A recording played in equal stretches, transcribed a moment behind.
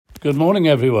Good morning,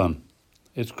 everyone.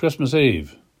 It's Christmas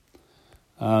Eve,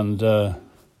 and I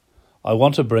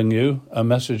want to bring you a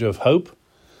message of hope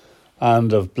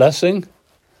and of blessing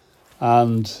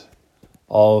and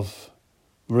of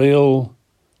real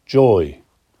joy,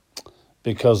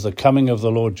 because the coming of the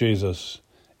Lord Jesus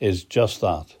is just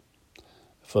that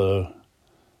for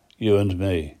you and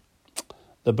me.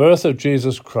 The birth of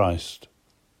Jesus Christ.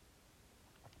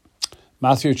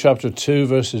 Matthew chapter 2,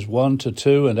 verses 1 to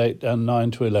 2 and 8 and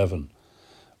 9 to 11.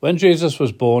 When Jesus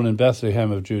was born in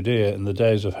Bethlehem of Judea in the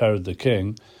days of Herod the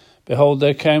king, behold,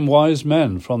 there came wise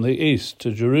men from the east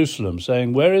to Jerusalem,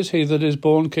 saying, Where is he that is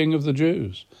born King of the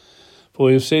Jews? For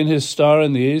we have seen his star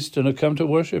in the east and have come to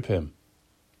worship him.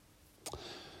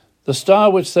 The star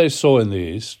which they saw in the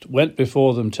east went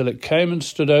before them till it came and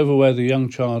stood over where the young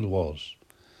child was.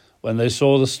 When they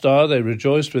saw the star, they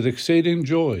rejoiced with exceeding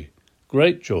joy,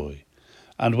 great joy.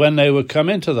 And when they were come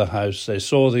into the house, they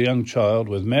saw the young child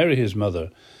with Mary his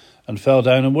mother, and fell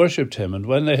down and worshipped him. And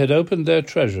when they had opened their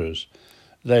treasures,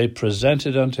 they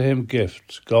presented unto him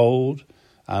gifts, gold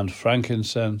and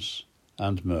frankincense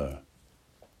and myrrh.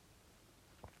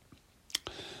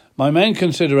 My main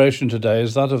consideration today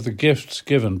is that of the gifts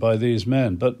given by these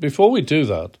men. But before we do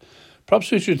that,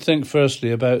 perhaps we should think firstly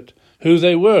about who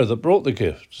they were that brought the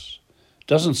gifts. It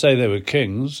doesn't say they were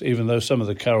kings, even though some of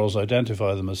the carols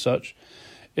identify them as such.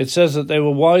 It says that they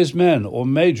were wise men or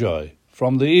magi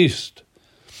from the east.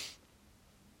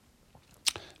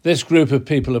 This group of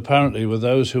people apparently were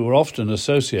those who were often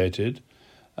associated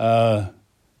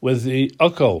with the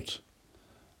occult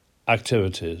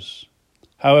activities.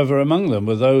 However, among them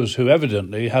were those who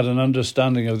evidently had an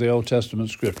understanding of the Old Testament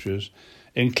scriptures,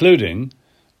 including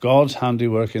God's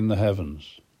handiwork in the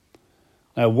heavens.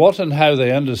 Now, what and how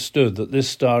they understood that this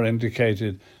star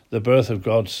indicated the birth of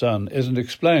God's Son isn't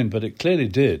explained, but it clearly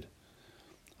did.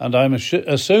 And I'm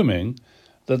assuming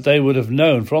that they would have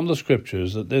known from the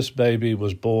scriptures that this baby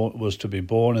was to be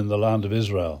born in the land of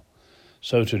Israel.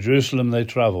 So to Jerusalem they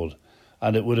travelled,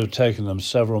 and it would have taken them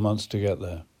several months to get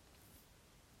there.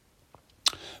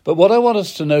 But what I want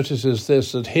us to notice is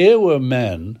this, that here were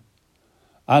men,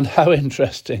 and how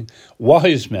interesting,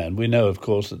 wise men. We know, of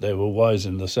course, that they were wise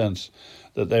in the sense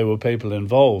that they were people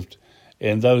involved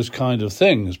in those kind of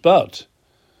things, but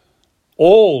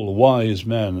all wise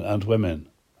men and women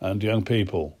and young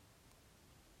people,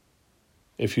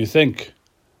 if you think,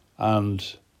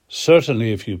 and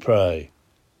certainly if you pray,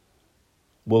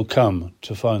 will come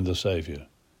to find the Saviour,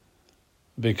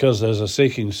 because there's a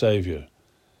seeking Saviour,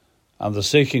 and the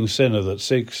seeking sinner that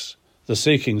seeks the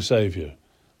seeking Saviour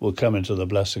will come into the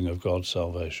blessing of God's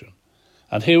salvation.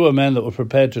 And here were men that were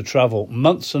prepared to travel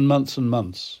months and months and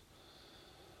months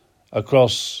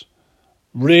across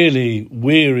really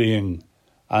wearying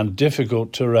and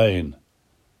difficult terrain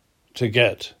to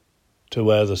get to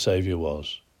where the Saviour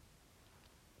was.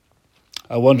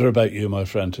 I wonder about you, my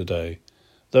friend, today.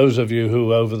 Those of you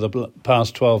who over the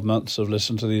past 12 months have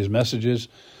listened to these messages,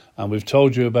 and we've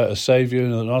told you about a Saviour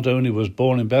that not only was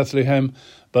born in Bethlehem,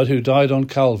 but who died on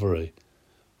Calvary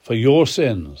for your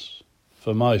sins,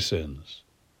 for my sins,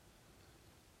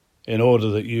 in order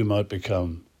that you might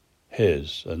become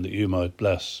his, and that you might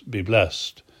be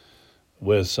blessed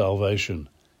with salvation,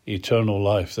 eternal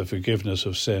life, the forgiveness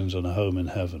of sins, and a home in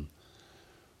heaven.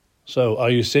 So, are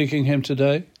you seeking him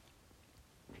today?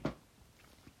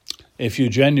 If you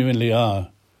genuinely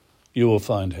are, you will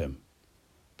find him,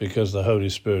 because the Holy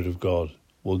Spirit of God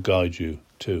will guide you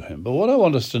to him. But what I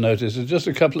want us to notice is just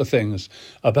a couple of things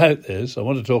about this. I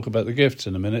want to talk about the gifts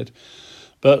in a minute,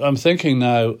 but I'm thinking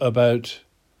now about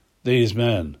these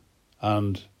men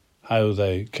and how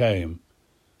they came.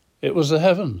 It was the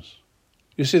heavens.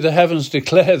 You see, the heavens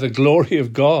declare the glory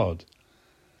of God,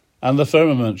 and the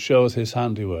firmament showeth his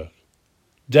handiwork.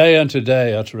 Day unto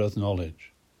day uttereth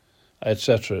knowledge,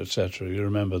 etc., etc. You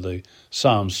remember the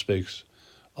Psalm speaks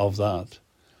of that.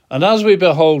 And as we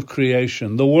behold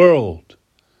creation, the world,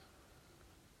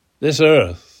 this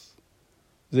earth,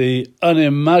 the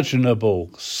unimaginable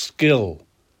skill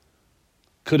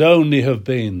could only have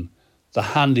been the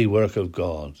handiwork of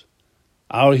God.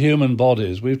 Our human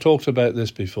bodies, we've talked about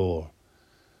this before.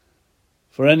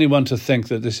 For anyone to think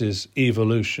that this is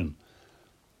evolution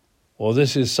or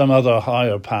this is some other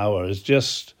higher power is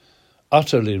just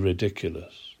utterly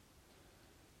ridiculous.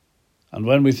 And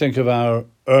when we think of our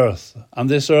earth, and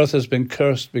this earth has been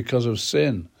cursed because of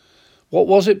sin, what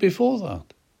was it before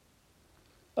that?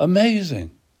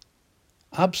 Amazing.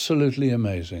 Absolutely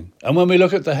amazing. And when we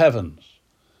look at the heavens,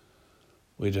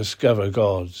 we discover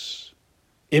God's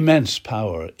immense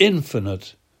power,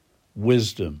 infinite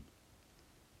wisdom,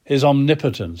 his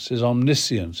omnipotence, his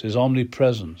omniscience, his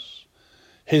omnipresence,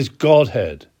 his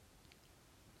Godhead,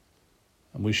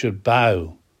 And we should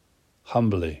bow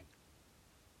humbly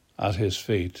at his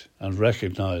feet and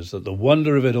recognize that the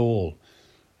wonder of it all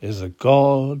is that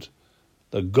God,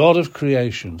 the God of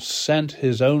creation, sent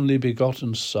his only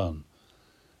begotten Son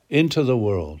into the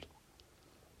world,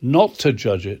 not to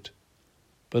judge it,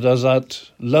 but as that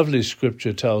lovely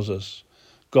scripture tells us,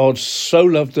 God so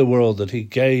loved the world that he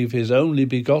gave his only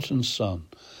begotten Son,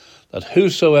 that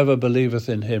whosoever believeth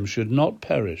in him should not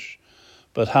perish,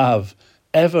 but have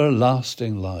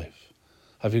everlasting life.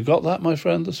 Have you got that, my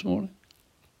friend, this morning?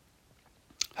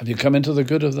 Have you come into the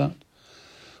good of that?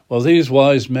 Well, these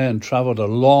wise men travelled a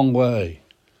long way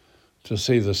to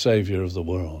see the Saviour of the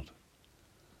world.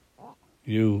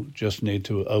 You just need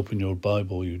to open your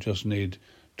Bible. You just need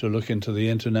to look into the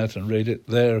internet and read it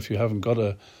there if you haven't got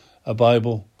a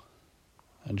Bible.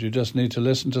 And you just need to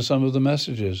listen to some of the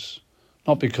messages,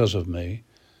 not because of me,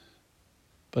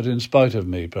 but in spite of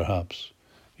me, perhaps.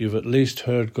 You've at least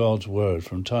heard God's word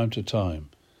from time to time,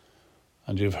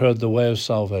 and you've heard the way of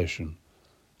salvation.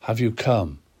 Have you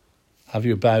come? Have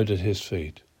you bowed at his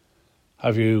feet?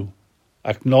 Have you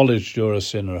acknowledged you're a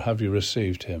sinner? Have you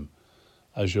received him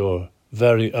as your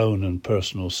very own and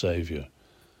personal Saviour?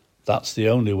 That's the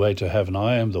only way to heaven.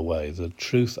 I am the way, the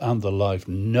truth and the life.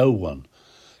 No one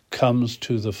comes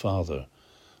to the Father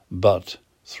but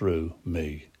through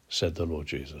me, said the Lord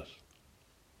Jesus.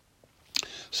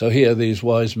 So here these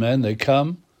wise men, they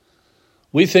come.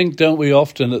 We think, don't we,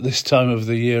 often at this time of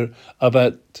the year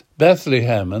about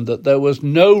Bethlehem and that there was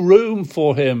no room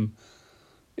for him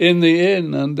in the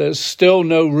inn, and there's still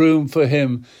no room for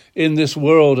him in this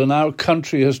world, and our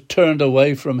country has turned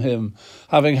away from him,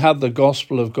 having had the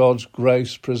gospel of God's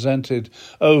grace presented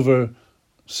over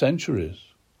centuries.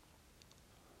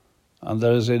 And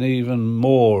there is an even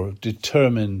more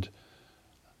determined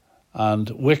and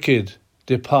wicked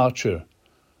departure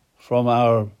from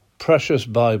our precious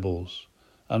Bibles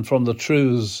and from the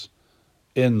truths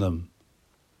in them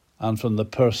and from the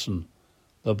person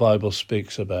the Bible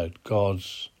speaks about,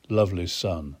 God's lovely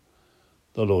Son,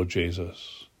 the Lord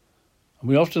Jesus. And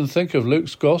we often think of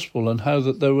Luke's gospel and how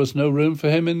that there was no room for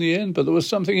him in the inn, but there was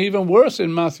something even worse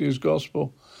in Matthew's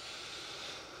gospel.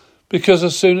 Because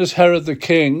as soon as Herod the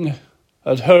king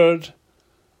had heard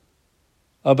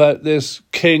about this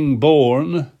king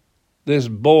born, this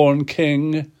born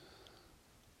king,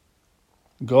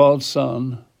 God's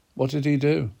Son, what did he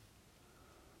do?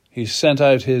 He sent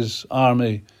out his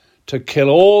army to kill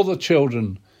all the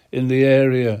children in the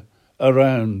area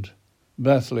around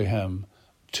Bethlehem,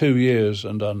 2 years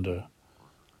and under,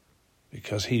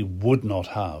 because he would not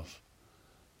have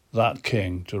that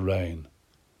king to reign.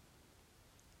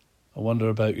 I wonder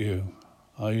about you.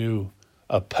 Are you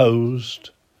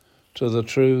opposed to the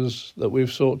truths that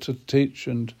we've sought to teach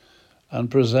and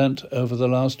present over the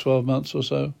last 12 months or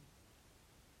so?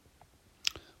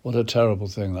 What a terrible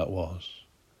thing that was.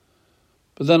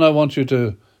 But then I want you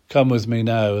to come with me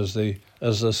now as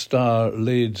the star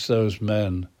leads those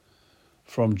men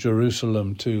from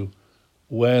Jerusalem to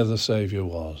where the Saviour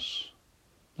was.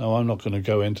 Now, I'm not going to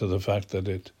go into the fact that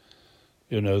it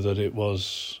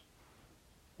was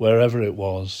wherever it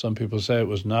was. Some people say it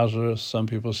was Nazareth. Some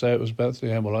people say it was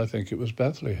Bethlehem. Well, I think it was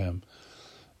Bethlehem,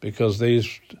 because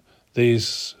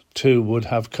these two would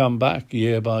have come back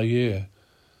year by year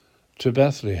to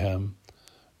Bethlehem,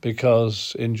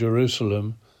 because in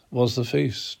Jerusalem was the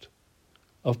feast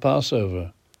of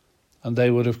Passover, and they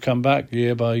would have come back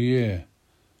year by year,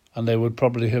 and they would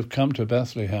probably have come to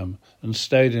Bethlehem and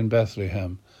stayed in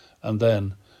Bethlehem, and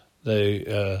then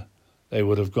they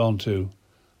would have gone to,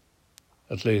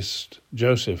 at least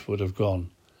Joseph would have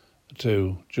gone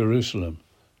to Jerusalem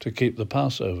to keep the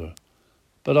Passover.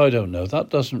 But I don't know, that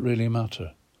doesn't really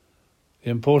matter. The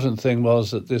important thing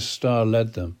was that this star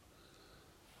led them.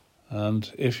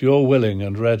 And if you're willing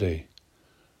and ready,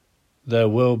 there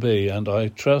will be, and I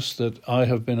trust that I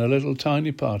have been a little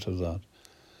tiny part of that,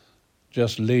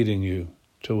 just leading you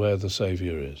to where the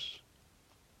Saviour is.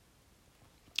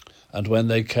 And when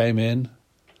they came in,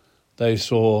 they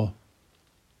saw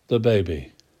the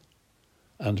baby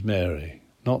and Mary.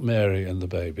 Not Mary and the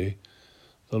baby.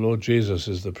 The Lord Jesus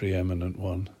is the preeminent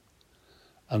one.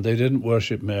 And they didn't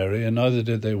worship Mary, and neither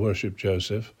did they worship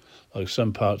Joseph, like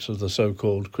some parts of the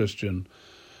so-called Christian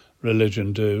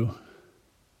religion do.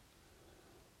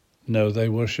 No, they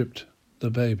worshipped the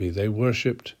baby. They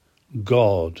worshipped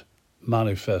God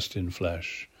manifest in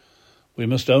flesh. We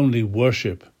must only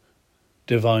worship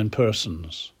divine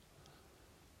persons,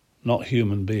 not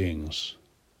human beings,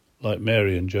 like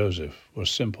Mary and Joseph were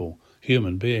simple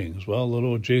human beings. Well, the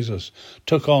Lord Jesus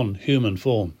took on human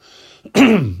form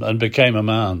and became a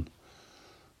man,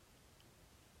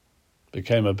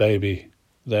 became a baby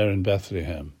there in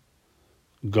Bethlehem,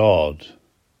 God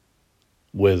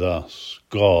with us,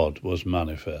 God was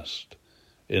manifest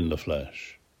in the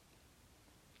flesh.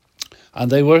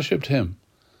 And they worshipped him,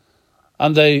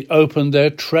 and they opened their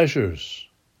treasures,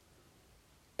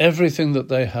 everything that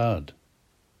they had,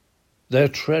 their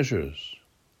treasures,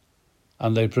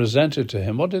 and they presented to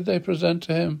him. What did they present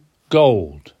to him?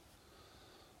 Gold.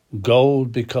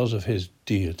 Gold because of his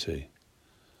deity.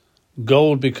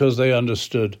 Gold because they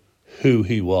understood who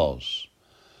he was.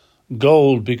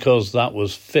 Gold because that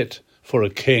was fit for a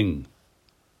king.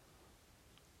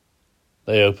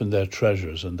 They opened their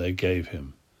treasures and they gave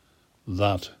him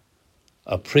that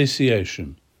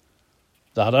appreciation,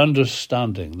 that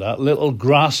understanding, that little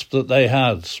grasp that they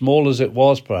had, small as it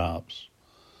was perhaps.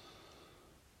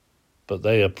 But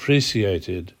they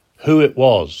appreciated who it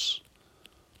was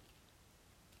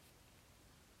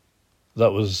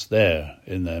that was there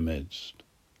in their midst.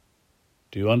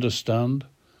 Do you understand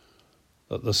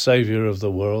that the Saviour of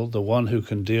the world, the one who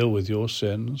can deal with your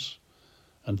sins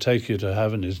and take you to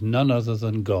heaven, is none other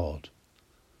than God?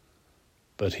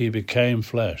 But he became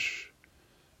flesh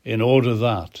in order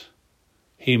that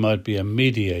he might be a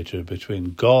mediator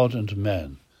between God and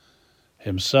men,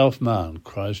 himself man,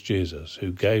 Christ Jesus,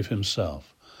 who gave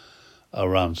himself a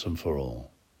ransom for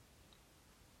all.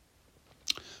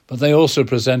 But they also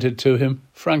presented to him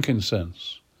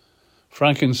frankincense.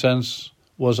 Frankincense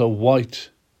was a white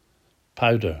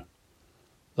powder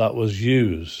that was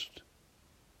used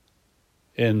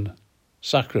in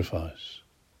sacrifice.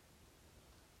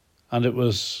 And it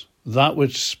was that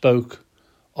which spoke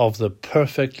of the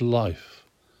perfect life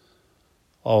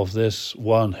of this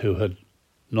one who had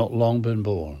not long been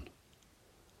born.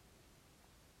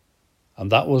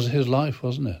 And that was his life,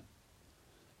 wasn't it?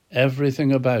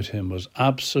 Everything about him was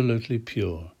absolutely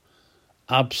pure,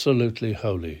 absolutely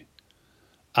holy,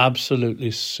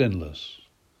 absolutely sinless,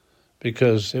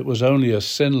 because it was only a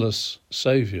sinless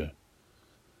Saviour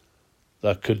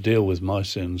that could deal with my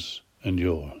sins and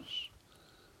yours.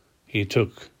 He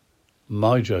took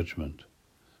my judgment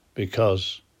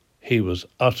because he was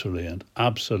utterly and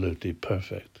absolutely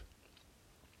perfect.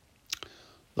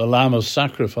 The lamb of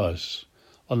sacrifice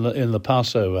in the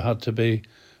Passover had to be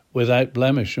without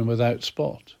blemish and without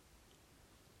spot.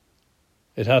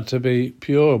 It had to be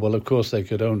pure. Well, of course, they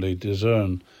could only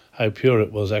discern how pure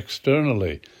it was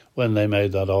externally when they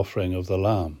made that offering of the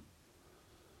lamb.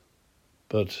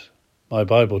 But my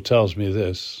Bible tells me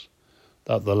this,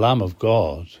 that the Lamb of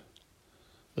God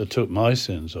that took my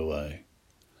sins away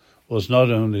was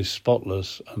not only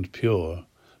spotless and pure,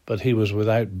 but he was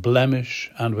without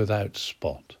blemish and without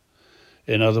spot.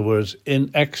 In other words,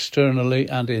 externally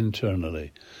and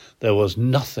internally, there was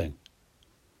nothing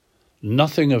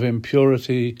of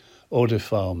impurity or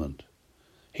defilement.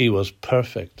 He was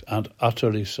perfect and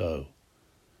utterly so.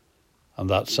 And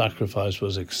that sacrifice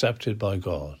was accepted by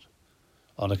God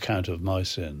on account of my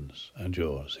sins and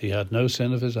yours. He had no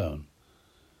sin of his own.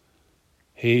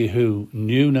 He who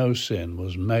knew no sin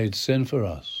was made sin for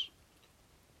us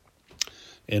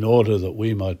in order that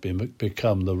we might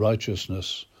become the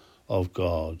righteousness of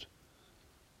God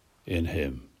in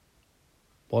him.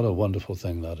 What a wonderful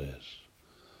thing that is.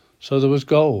 So there was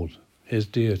gold, his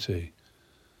deity.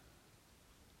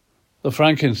 The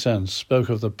frankincense spoke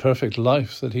of the perfect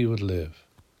life that he would live.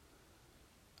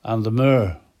 And the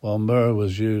myrrh, well, myrrh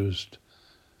was used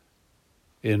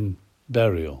in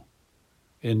burial,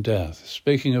 in death,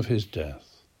 speaking of his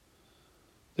death.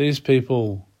 These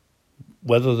people,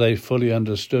 whether they fully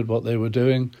understood what they were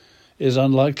doing is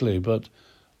unlikely, but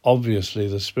obviously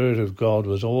the Spirit of God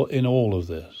was in all of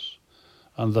this.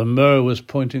 And the myrrh was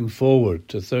pointing forward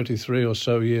to 33 or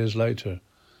so years later,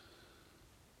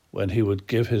 when he would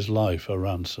give his life a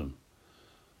ransom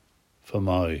for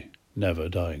my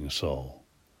never-dying soul.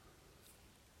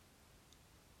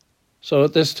 So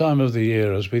at this time of the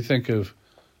year, as we think of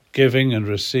giving and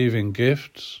receiving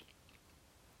gifts,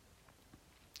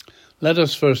 let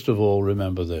us first of all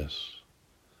remember this,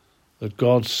 that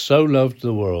God so loved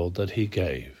the world that he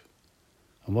gave.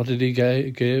 And what did he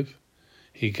give?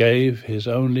 He gave his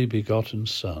only begotten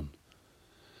Son,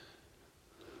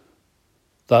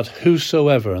 that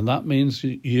whosoever, and that means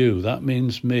you, that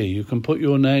means me, you can put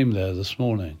your name there this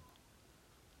morning,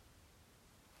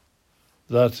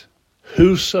 that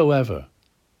whoever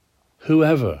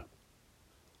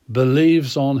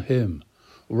believes on him,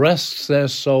 rests their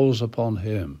souls upon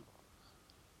him,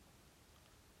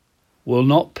 will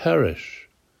not perish.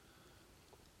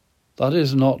 That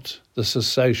is not the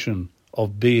cessation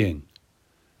of being.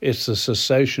 It's the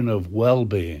cessation of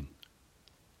well-being.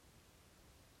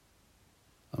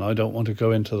 And I don't want to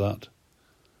go into that.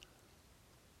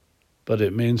 but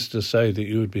it means to say that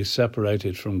you would be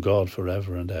separated from God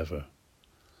forever and ever.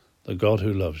 The God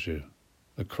who loves you,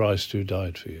 the Christ who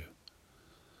died for you.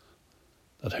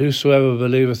 That whosoever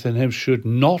believeth in him should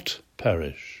not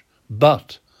perish,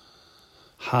 but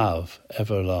have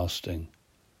everlasting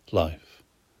life.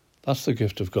 That's the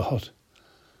gift of God.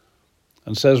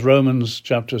 And says Romans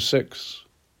chapter 6,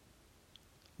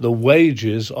 the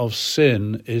wages of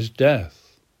sin is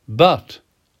death, but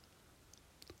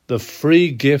the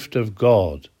free gift of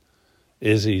God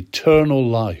is eternal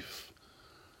life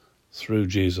through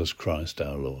Jesus Christ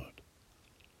our Lord.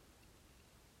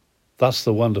 That's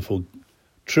the wonderful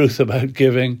truth about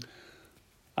giving.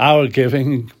 Our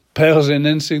giving pales in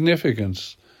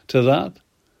insignificance to that.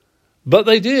 But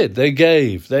they did. They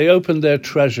gave. They opened their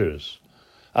treasures.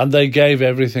 And they gave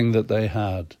everything that they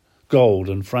had. Gold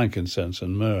and frankincense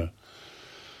and myrrh.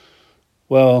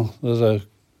 Well,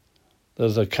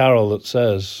 there's a carol that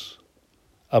says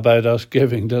about us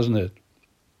giving, doesn't it?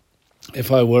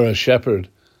 If I were a shepherd,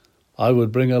 I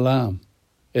would bring a lamb.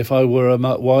 If I were a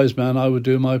wise man, I would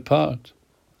do my part.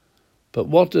 But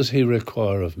what does he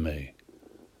require of me?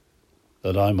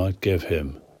 That I might give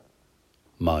him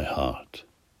my heart.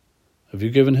 Have you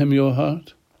given him your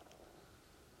heart?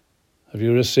 Have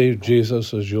you received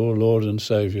Jesus as your Lord and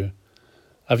Saviour?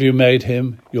 Have you made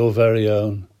him your very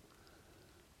own?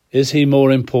 Is he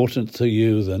more important to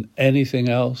you than anything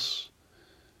else?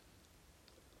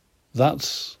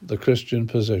 That's the Christian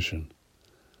position.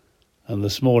 And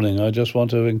this morning I just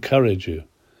want to encourage you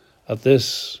at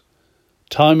this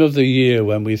time of the year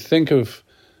when we think of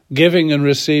giving and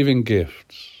receiving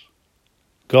gifts.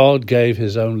 God gave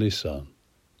his only Son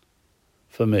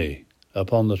for me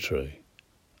upon the tree,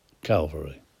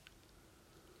 Calvary.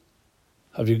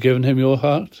 Have you given him your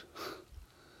heart?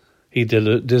 He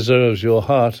deserves your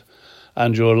heart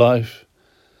and your life.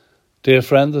 Dear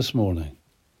friend, this morning,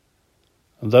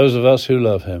 and those of us who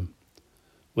love him,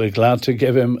 we're glad to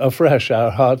give him afresh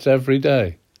our hearts every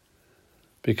day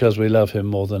because we love him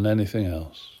more than anything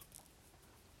else.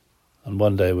 And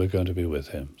one day we're going to be with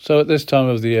him. So at this time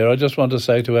of the year, I just want to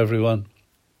say to everyone,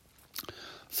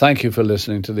 thank you for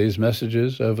listening to these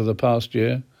messages over the past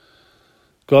year.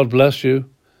 God bless you.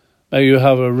 May you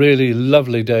have a really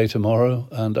lovely day tomorrow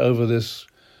and over this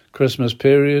Christmas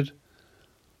period.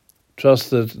 Trust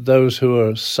that those who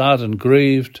are sad and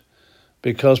grieved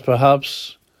because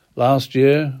perhaps last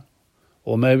year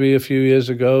or maybe a few years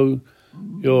ago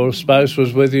your spouse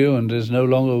was with you and is no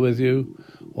longer with you,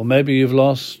 or maybe you've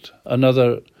lost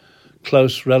another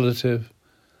close relative.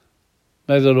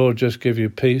 May the Lord just give you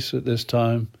peace at this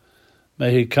time.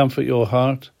 May he comfort your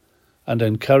heart and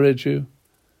encourage you.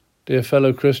 Dear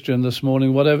fellow Christian, this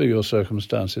morning, whatever your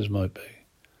circumstances might be.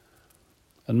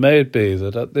 And may it be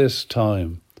that at this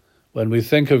time, when we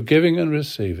think of giving and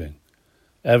receiving,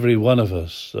 every one of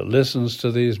us that listens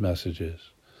to these messages,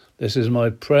 this is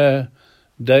my prayer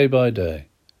day by day,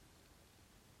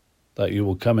 that you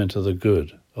will come into the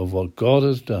good of what God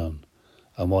has done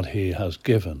and what he has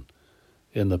given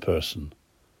in the person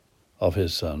of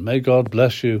his Son. May God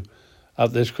bless you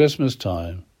at this Christmas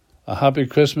time. A happy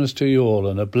Christmas to you all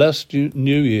and a blessed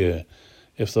new year.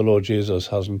 If the Lord Jesus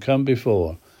hasn't come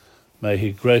before, may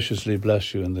he graciously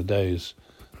bless you in the days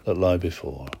that lie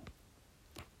before.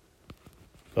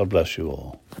 God bless you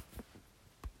all.